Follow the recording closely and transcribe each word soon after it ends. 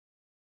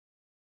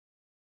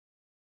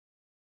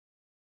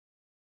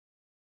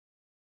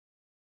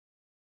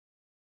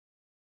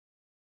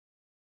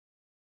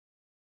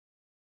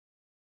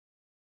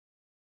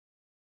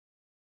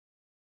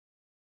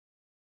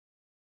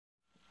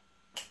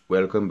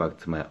Welcome back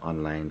to my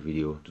online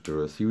video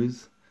tutorial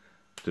series.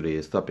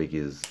 Today's topic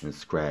is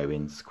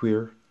inscribing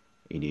square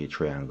in a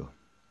triangle.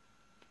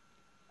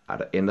 At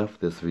the end of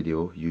this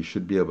video, you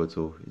should be able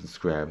to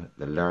inscribe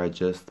the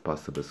largest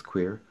possible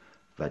square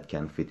that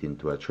can fit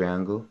into a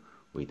triangle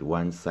with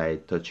one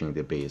side touching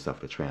the base of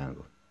the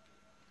triangle.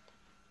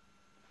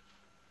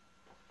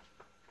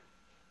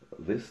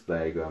 This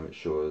diagram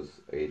shows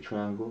a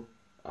triangle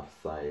of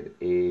side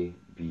A,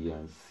 B,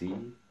 and C,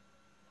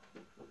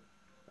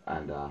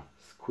 and a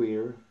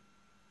square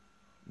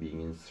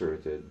being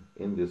inserted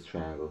in this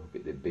triangle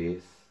with the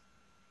base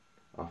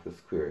of the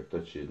square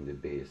touching the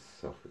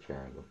base of the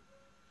triangle.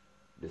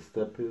 The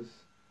step is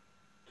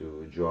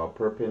to draw a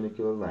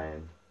perpendicular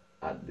line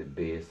at the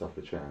base of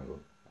the triangle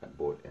at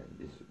both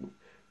ends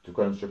to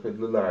construct the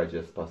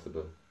largest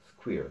possible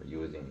square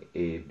using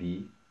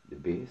AB, the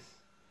base,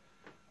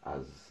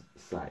 as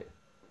side.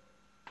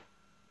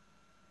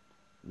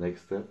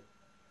 Next step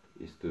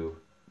is to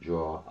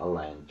draw a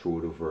line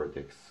through the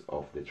vertex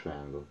of the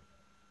triangle.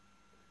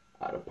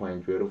 At the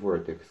point where the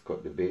vertex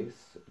cut the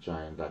base,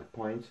 join that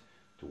point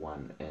to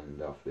one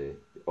end of the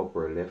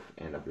upper left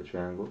end of the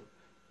triangle,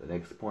 the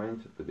next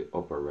point to the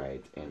upper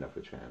right end of the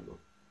triangle.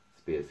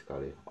 It's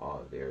basically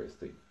all there is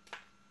to it.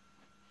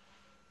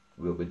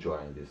 We'll be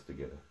drawing this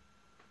together.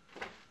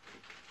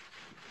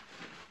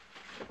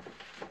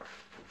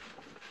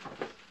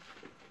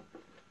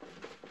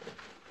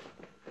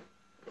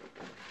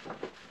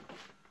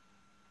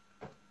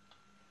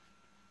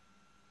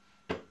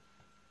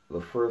 The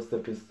first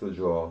step is to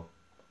draw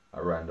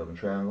a random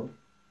triangle.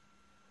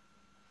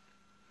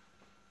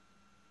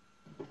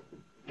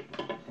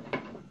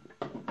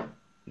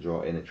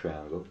 Draw any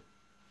triangle.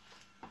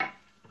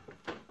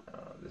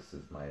 This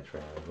is my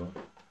triangle.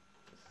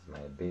 This is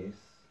my base.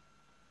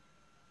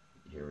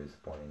 Here is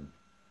point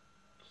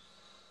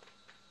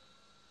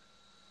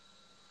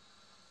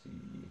C.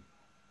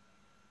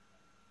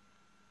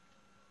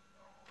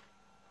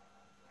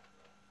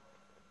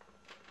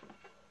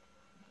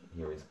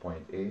 Here is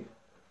point A.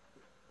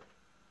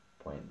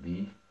 Point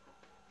B,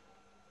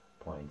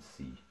 point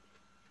C.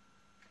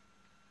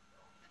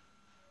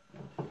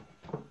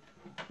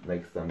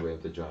 Next I'm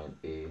going to join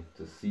A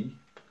to C.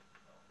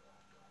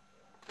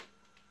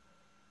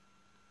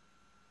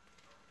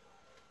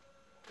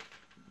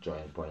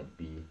 Join point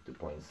B to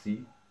point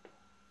C.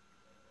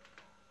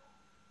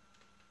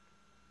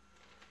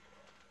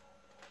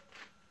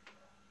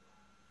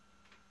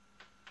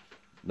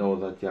 Now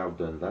that you have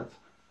done that,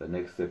 the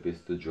next step is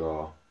to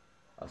draw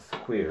a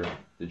square.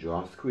 To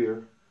draw a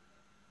square,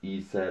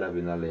 each side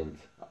having a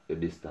length, a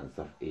distance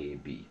of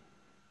AB.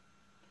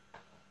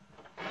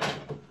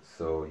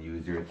 So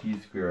use your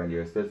T-square and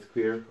your set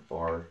square,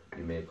 or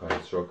you may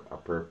construct a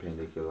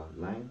perpendicular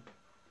line.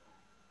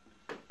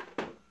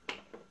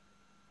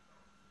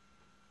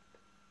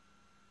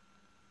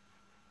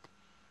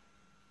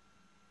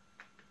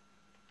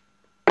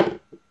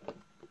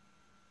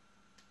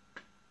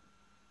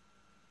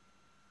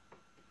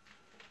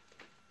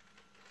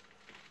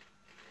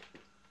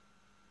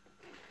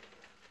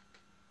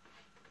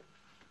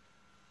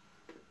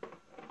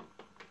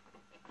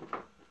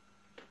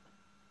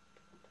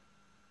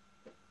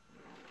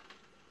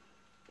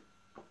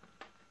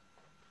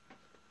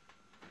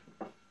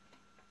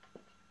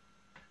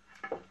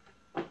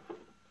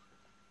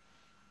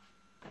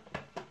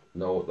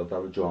 Now that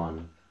I've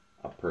drawn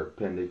a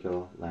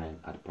perpendicular line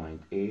at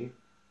point A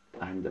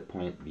and the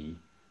point B,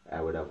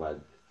 I would have had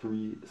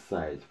 3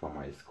 sides for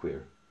my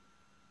square.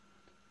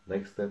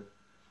 Next step,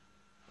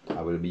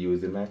 I will be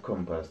using my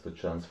compass to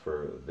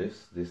transfer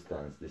this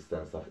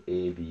distance of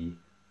AB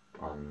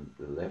on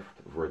the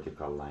left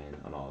vertical line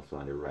and also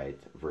on the right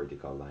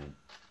vertical line.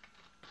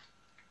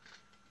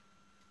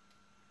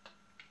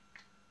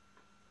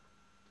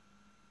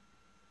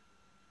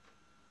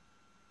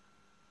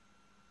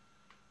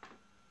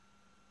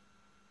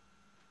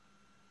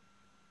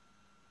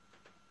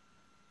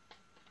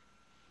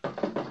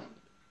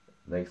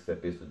 Next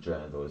step is to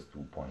join those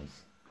 2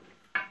 points.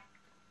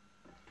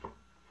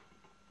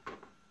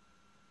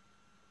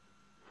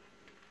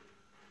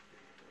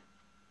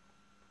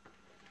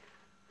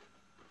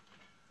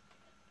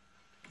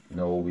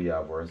 Now we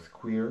have our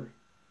square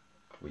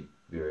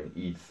where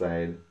each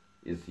side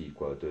is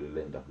equal to the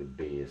length of the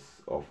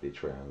base of the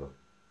triangle.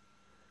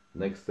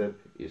 Next step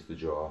is to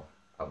draw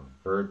a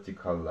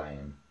vertical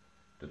line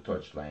to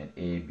touch line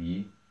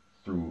AB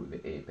through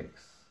the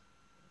apex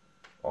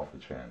of the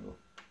triangle.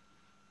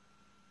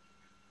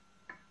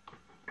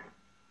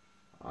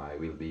 I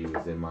will be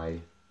using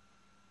I'm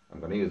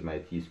going to use my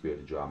T-square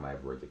to draw my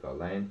vertical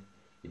line.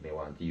 You may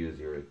want to use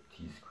your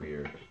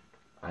T-square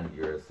and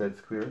your set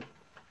square.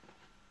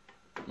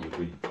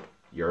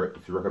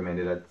 It's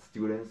recommended that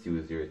students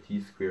use your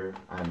T-square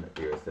and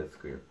your set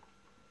square.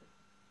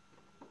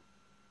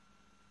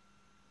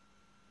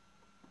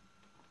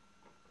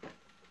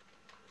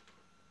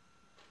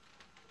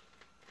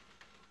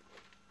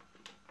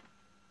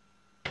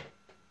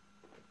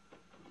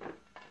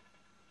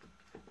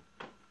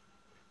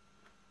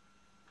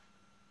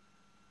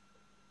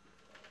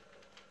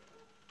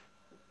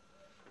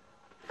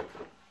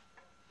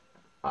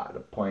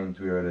 point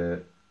where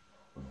the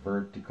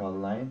vertical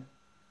line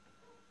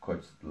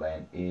cuts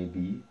line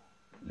AB,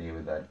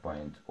 label that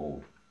point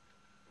O.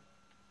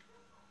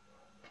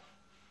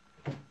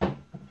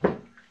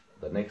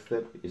 The next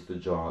step is to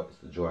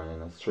join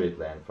in a straight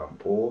line from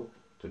O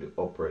to the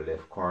upper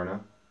left corner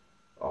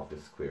of the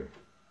square.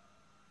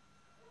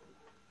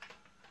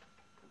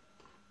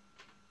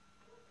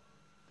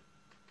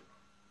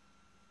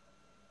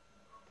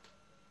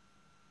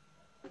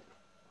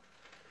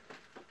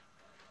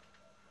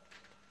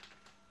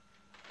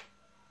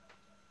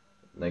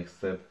 Next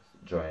step,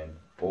 join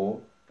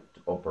O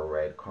to upper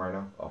right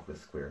corner of the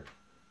square.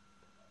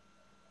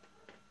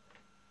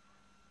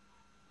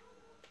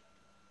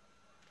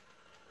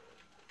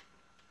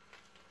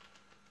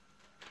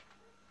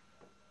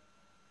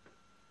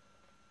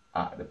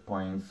 At the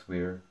points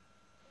where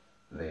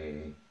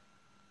let's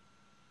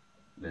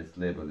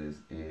label this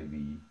A,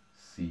 B,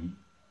 C,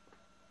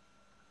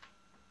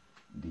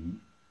 D.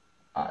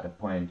 At the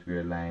point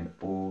where line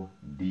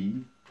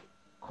OD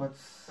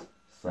cuts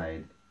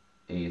side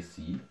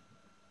AC,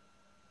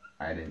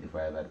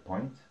 identify that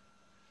point.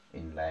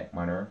 In like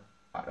manner,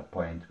 at the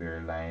point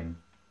where line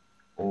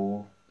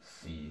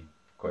OC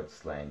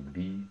cuts line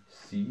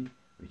BC,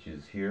 which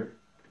is here,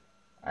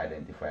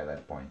 identify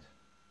that point.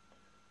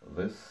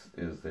 This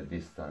is the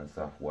distance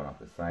of one of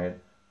the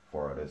sides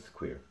for the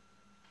square.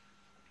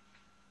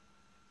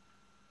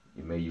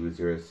 You may use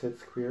your set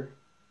square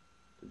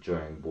to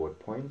join both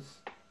points,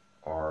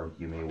 or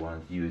you may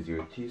want to use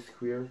your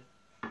T-square.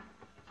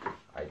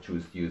 I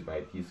choose to use my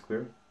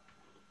T-square.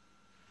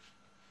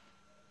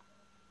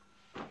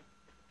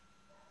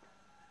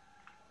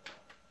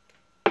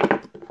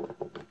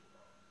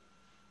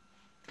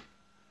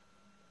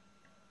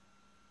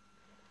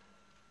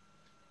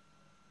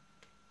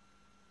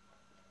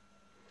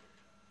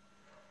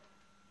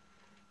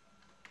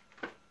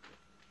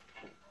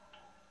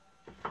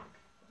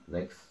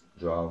 Next,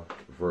 draw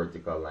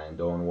vertical line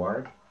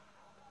downward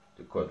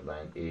to cut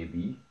line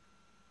AB.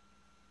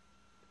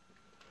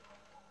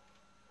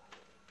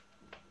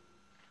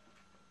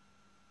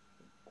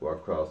 Go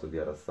across to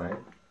the other side.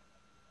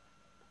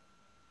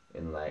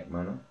 In like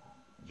manner,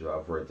 draw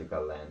a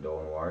vertical line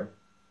downward.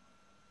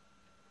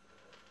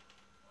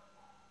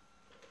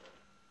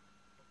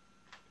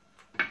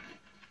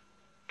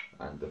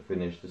 And to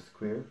finish the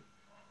square,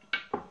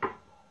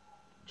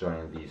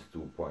 join these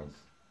 2 points.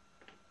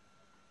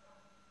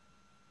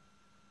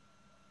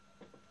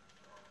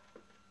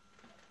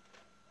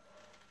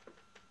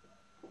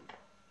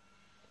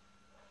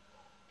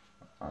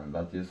 And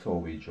that is how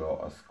we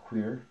draw a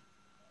square,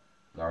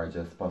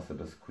 largest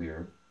possible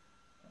square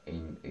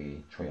in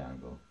a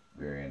triangle,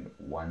 wherein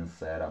one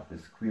side of the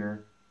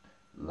square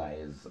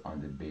lies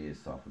on the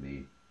base of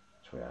the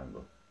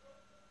triangle.